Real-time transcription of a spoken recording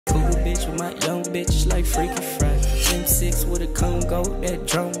bitch with my young bitch like freaking Friday. M6 with a Congo, that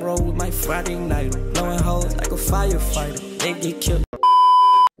drum roll with my Friday night. Blowing hoes like a firefighter, they get killed.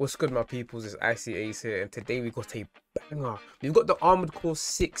 What's good, my peoples? It's Icy Ace here, and today we got a banger. We've got the Armored Core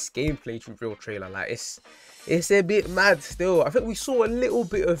 6 gameplay reveal trailer. Like it's a bit mad still. I think we saw a little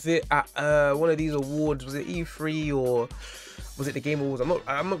bit of it at one of these awards. Was it E3 or was it the Game Awards?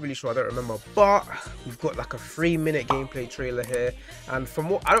 I'm not really sure. I don't remember. But we've got like a 3-minute gameplay trailer here, and from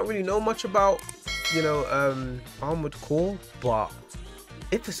what I don't really know much about, you know, Armored Core, but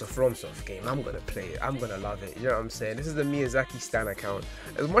if it's a FromSoft game, I'm gonna play it. I'm gonna love it. You know what I'm saying? This is the Miyazaki Stan account.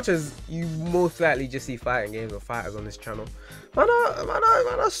 As much as you most likely just see fighting games or fighters on this channel, man,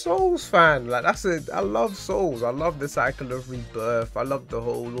 I'm a Souls fan. Like I love Souls. I love the cycle of rebirth. I love the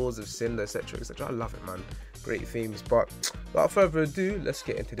whole laws of sin, etc., etc. I love it, man. Great themes. But without further ado, let's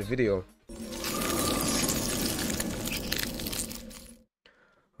get into the video.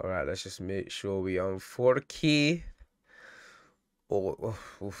 All right, let's just make sure we on 4K. Oh,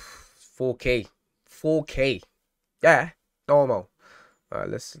 4K, yeah, normal. All right,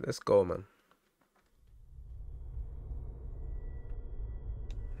 let's go, man.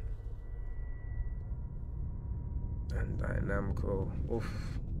 And Namco. Oof.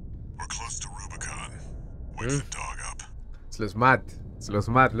 We're close to Rubicon. Wake the dog up. This looks mad. It looks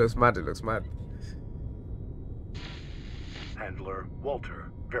mad. Handler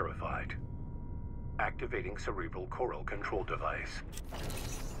Walter verified. Activating cerebral coral control device.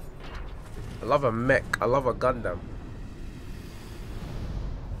 I love a mech. I love a Gundam.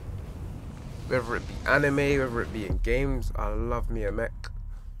 Whether it be anime, whether it be in games, I love me a mech.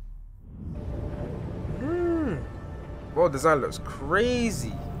 World design looks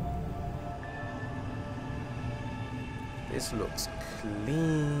crazy. This looks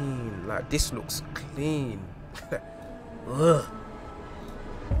clean. Like, this looks clean. Ugh.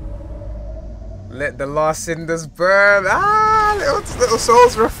 Let the last cinders burn. Ah, little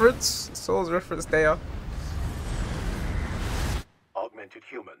Souls reference there. Augmented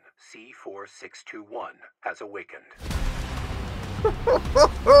human C4621 has awakened.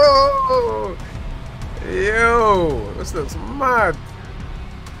 Yo, this looks mad.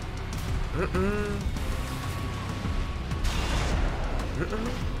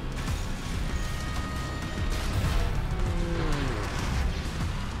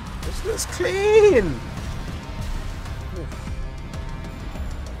 This looks clean.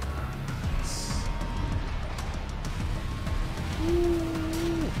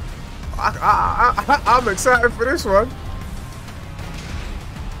 I'm excited for this one.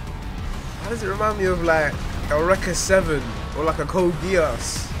 How does it remind me of like a Wrecker 7 or like a Code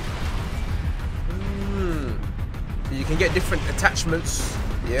Geass? You can get different attachments.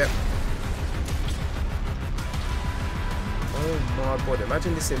 Yeah. Oh my god,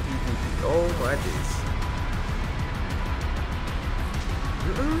 imagine this in PvP. Oh my days.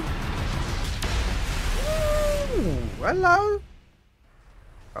 Ooh, hello.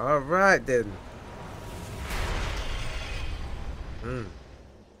 Alright then.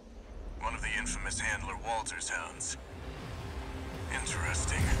 One of the infamous Handler Walter's hounds.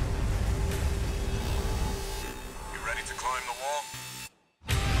 Interesting. You ready to climb the wall?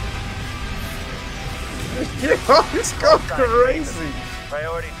 Yo, this goes crazy.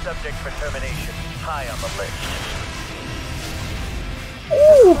 Priority subject for termination. High on the list.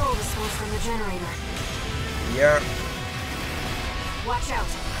 Ooh. Control the source from the generator. Yeah. Watch out.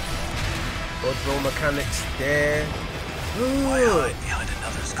 Auto mechanics there. Why hide behind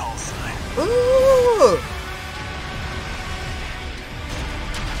another's call sign? Ooh.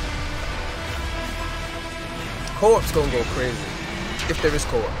 Co-op's gonna go crazy. If there is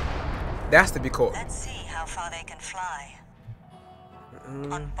co-op. There has to be co-op. Let's see how far they can fly.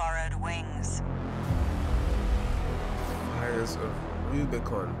 On borrowed wings. Fires of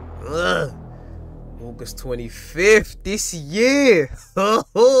Rubicon. Ugh. August 25th this year.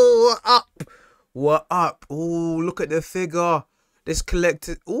 What up? What up? Oh, look at the figure. This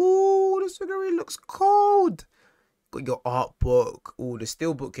collected. Oh, this figure really looks cold. Got your art book. Oh, the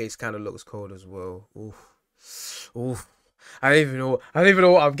steel bookcase kind of looks cold as well. Oof. Oof. I don't even know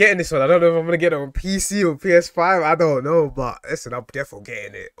what I'm getting this on. I don't know if I'm gonna get it on PC or PS5. I don't know, but listen, I'm definitely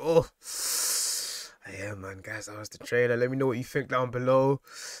getting it. Oh, yeah, man, guys, that was the trailer. Let me know what you think down below.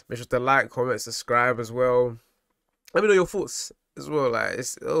 Make sure to like, comment, subscribe as well. Let me know your thoughts as well. Like,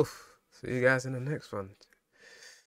 it's see you guys in the next one.